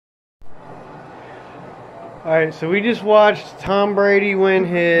Alright, so we just watched Tom Brady win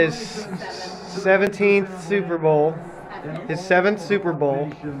his 17th Super Bowl, his 7th Super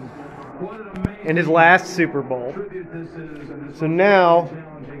Bowl, and his last Super Bowl. So now,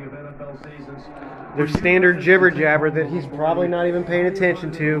 there's standard jibber jabber that he's probably not even paying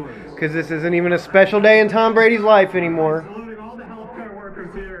attention to, because this isn't even a special day in Tom Brady's life anymore.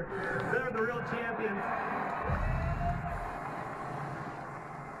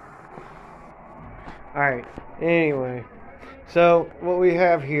 Alright, anyway, so what we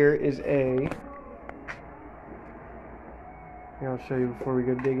have here is I'll show you before we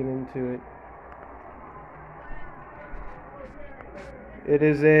go digging into it. It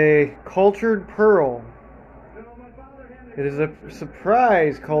is a cultured pearl. It is a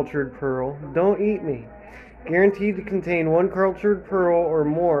surprise cultured pearl. Don't eat me. Guaranteed to contain one cultured pearl or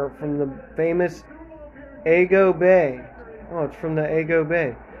more from the famous Ago Bay. Oh, it's from the Ago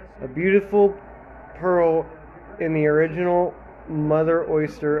Bay. A beautiful pearl in the original mother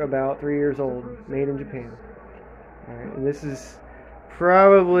oyster, about 3 years old, made in Japan. Alright, and this is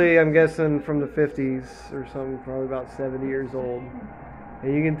probably, I'm guessing, from the 50s or something, probably about 70 years old.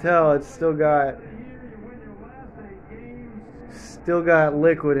 And you can tell it's still got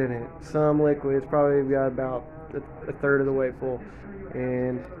liquid in it, some liquid. It's probably got about a third of the way full.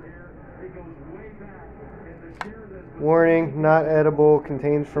 And warning, not edible,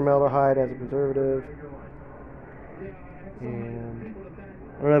 contains formaldehyde as a preservative. And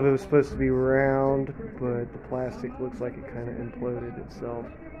I don't know if it was supposed to be round, but the plastic looks like it kind of imploded itself.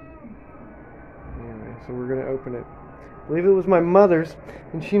 Anyway, so we're going to open it. I believe it was my mother's,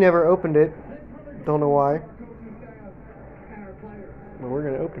 and she never opened it. Don't know why. But we're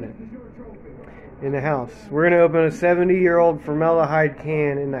going to open it in the house. We're going to open a 70-year-old formaldehyde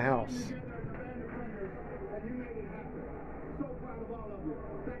can in the house.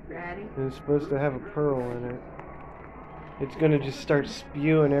 And it's supposed to have a pearl in it. It's going to just start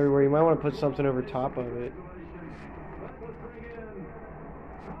spewing everywhere. You might want to put something over top of it.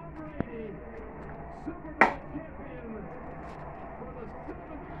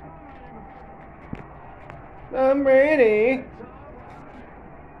 I'm ready.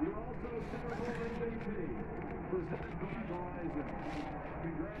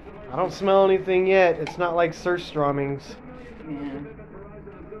 I don't smell anything yet. It's not like surströmmings. Yeah.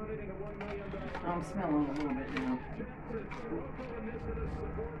 I'm smelling a little bit now.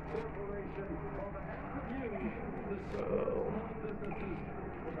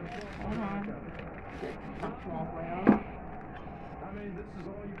 Hold on.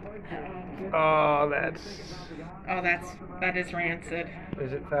 Oh, that is rancid.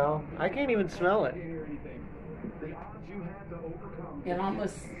 Is it foul? I can't even smell it. It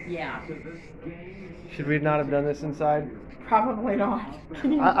almost, yeah. Should we not have done this inside? Probably not.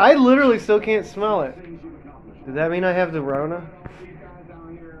 I literally still can't smell it. Does that mean I have the Rona?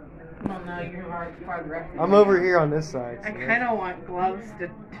 Well, no, you're farther up. I'm over here on this side. I kind of want gloves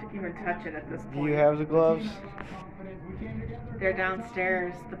to even touch it at this point. Do you have the gloves? They're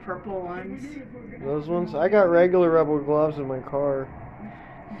downstairs, the purple ones. Those ones? I got regular rubber gloves in my car.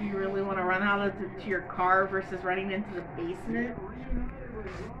 Do you really want to run out to your car versus running into the basement?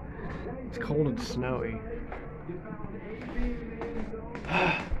 It's cold and snowy.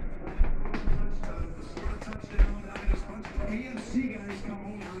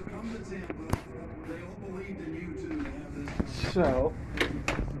 So,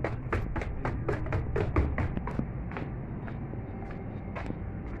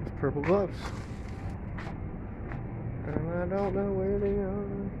 purple gloves. And I don't know where they are.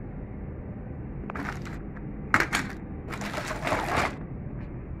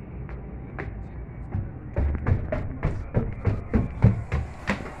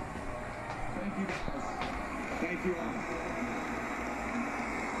 Thank you all.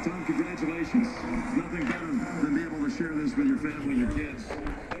 Tom, congratulations. Nothing better than being able to share this with your family and your kids.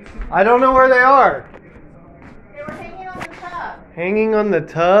 I don't know where they are. They were hanging on the tub. Hanging on the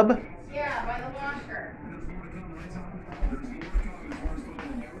tub? Yeah, by the washer.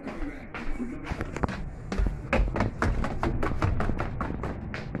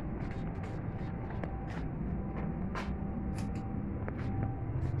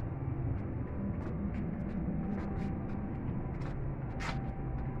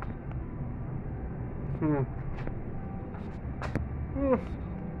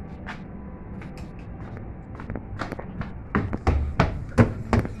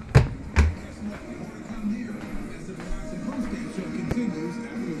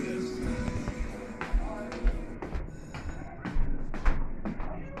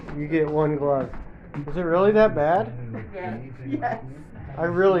 You get one glove. Is it really that bad? Yes. Yes. I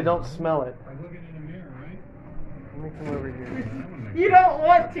really don't smell it. Let me come over here. You don't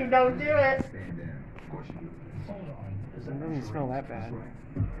want to, don't do it. It doesn't smell that bad.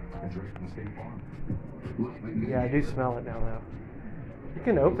 Yeah, I do smell it now, though. You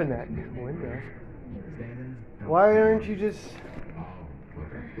can open that window. Why aren't you just...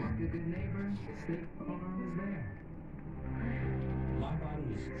 My body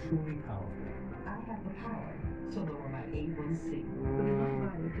is truly powerful. I have the power to lower my A1C. But my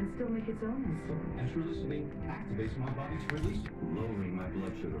body can still make its own insulin. And Trulicity activates my body's release. Lowering my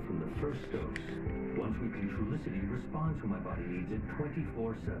blood sugar from the first dose. Once weekly Trulicity responds to my body needs it 24/7.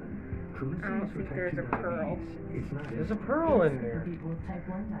 Trulicity I don't is for think type there's 2 a pearl. diabetes. It's not. There's a pearl in For there. people with type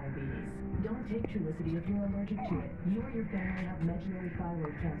 1 diabetes, don't take Trulicity if you're allergic to it. You or your family have medullary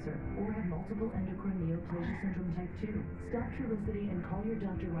thyroid cancer or have multiple endocrine neoplasia syndrome type 2. Stop Trulicity and call your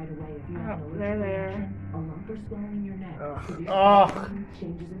doctor right away if you have an Oh, allergic there. reaction, a lump or swelling in your neck, severe Ugh. pain,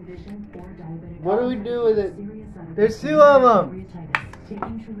 changes in vision, or diabetic. What do we do with it? Serious side There's effects two of them. pancreatitis.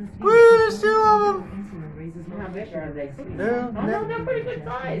 Taking Trulicity Woo, there's two of them. insulin raises How blood big sugar. are they? They're, Oh, no, they're pretty good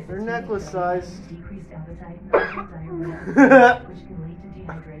size. they're necklace size. Decreased appetite, diarrhea, which can lead to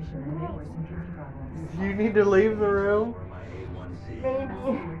dehydration and may worsen kidney problems. You need to leave the room. Ask your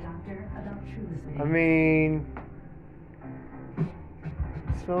doctor about Trulicity. I mean,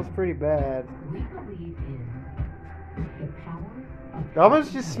 it smells pretty bad. We believe in the power of It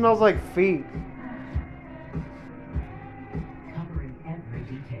almost just smells like feet. covering every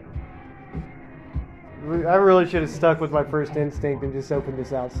detail. I really should have stuck with my first instinct and just opened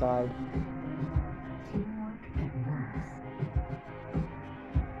this outside. Teamwork that works.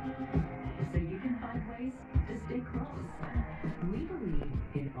 So you can find ways to stay close. We believe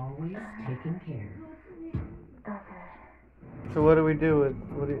in always taking care. So what do we do with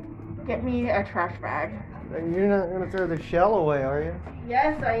what do Get me a trash bag. you're not gonna throw the shell away, are you?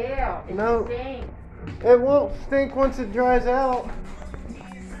 Yes, I am. It No. stinks. It won't stink once it dries out.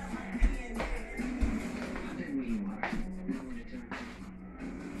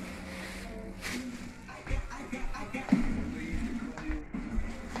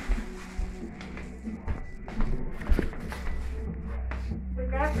 We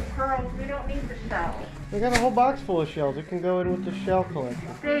got the pearls. We don't need the shells. We got a whole box full of shells. It can go in with the shell collection.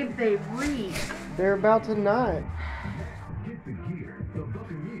 Dave, they read. They're about to not. Get the gear. The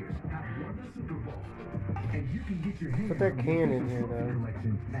Buccaneers have won the Super Bowl. And you can get your hands Put that on the can in here, biggest though.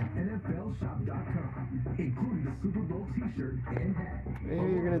 collection at NFLshop.com, including the Super Bowl t-shirt and hat.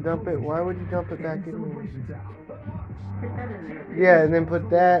 Maybe you're gonna dump it. Why would you dump it back in here? Celebration towel. Put that in there. Yeah, and then put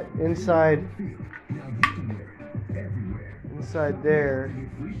that inside Now you can wear it everywhere. inside there.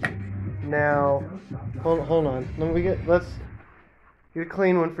 Now, hold on. Let's get a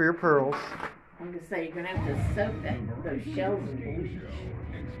clean one for your pearls. I'm gonna say you're gonna have to soak those shells in bleach.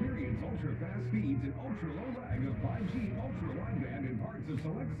 Experience ultra fast speeds and ultra low lag of 5G ultra wideband in parts of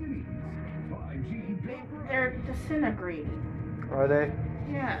select cities. 5G built for They're disintegrating. Are they?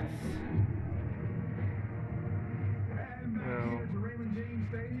 Yes.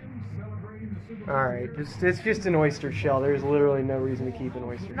 All right. It's just an oyster shell. There's literally no reason to keep an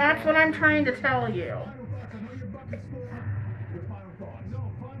oyster shell. That's what I'm trying to tell you.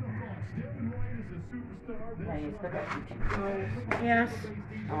 Yes.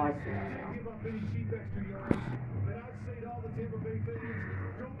 Oh, I see that now.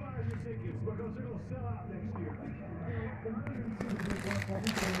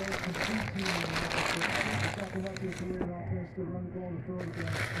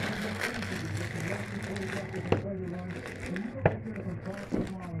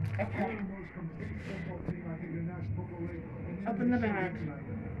 Okay. Open the bag.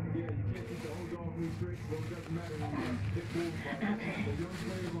 Okay.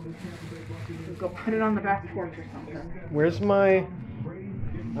 We'll go put it on the back porch or something. Where's my...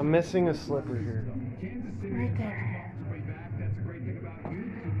 I'm missing a slipper here. Right there.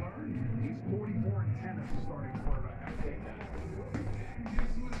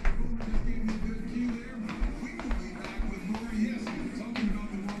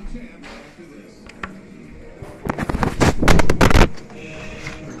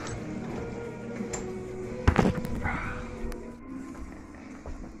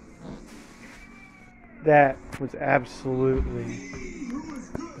 That was absolutely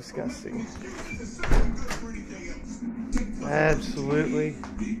disgusting. Absolutely.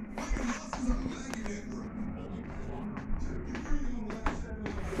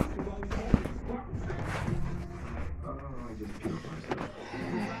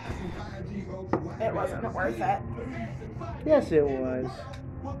 It wasn't worth it. Yes, it was.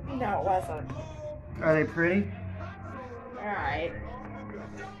 No, it wasn't. Are they pretty? Alright.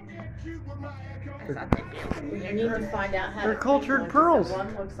 I thought they'd be able to. You need to find out how They're to clean cultured one, 'cause pearls. the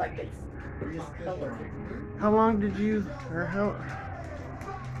one looks like it's discolored. How long did you, or how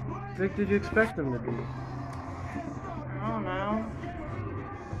big did you expect them to be? I don't know.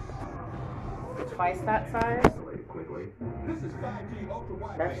 Twice that size?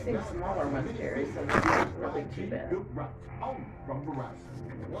 I've seen smaller ones, Jerry, so this is really too bad.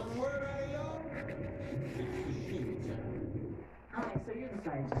 Hi, so you're the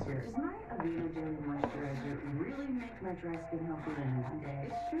scientist here. Does my Avena Daily Moisturizer really make my dry skin healthier than Hyundai?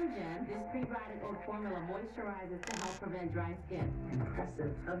 It's true, Jen. This prebiotic oat formula moisturizes to help prevent dry skin.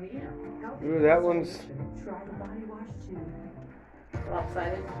 Impressive. Avena. Healthy Ooh, that one's Try the body wash too.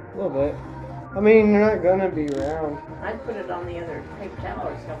 Lopsided. a little bit. I mean, they're not gonna be round. I'd put it on the other paper towel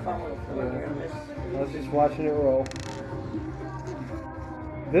or stuff on the floor here and this. I was just watching it roll.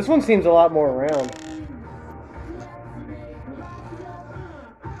 This one seems a lot more round.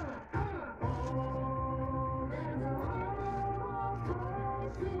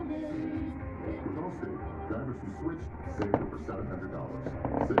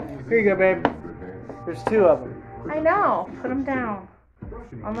 Here you go, babe. There's two of them. I know. Put them down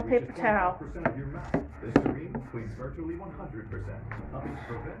on the paper towel. Listerine cleans virtually 100%. Helping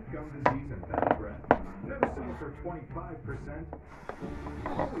prevent gum disease and bad breath. Never settle for 25%.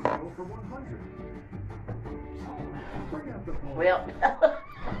 Always go for 100. Bring out the full. Well.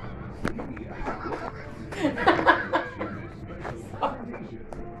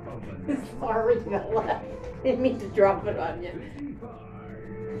 Sorry, Bella. Didn't mean to drop it on you.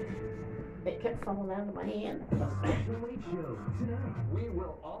 It kept falling out of my hand. The Late Show tonight. We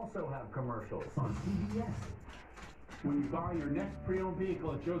will also have commercials on CBS. When you buy your next pre-owned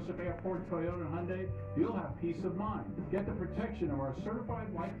vehicle at Joseph Airport Toyota and Hyundai, you'll have peace of mind. Get the protection of our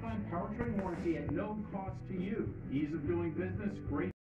certified lifetime powertrain warranty at no cost to you. Ease of doing business, great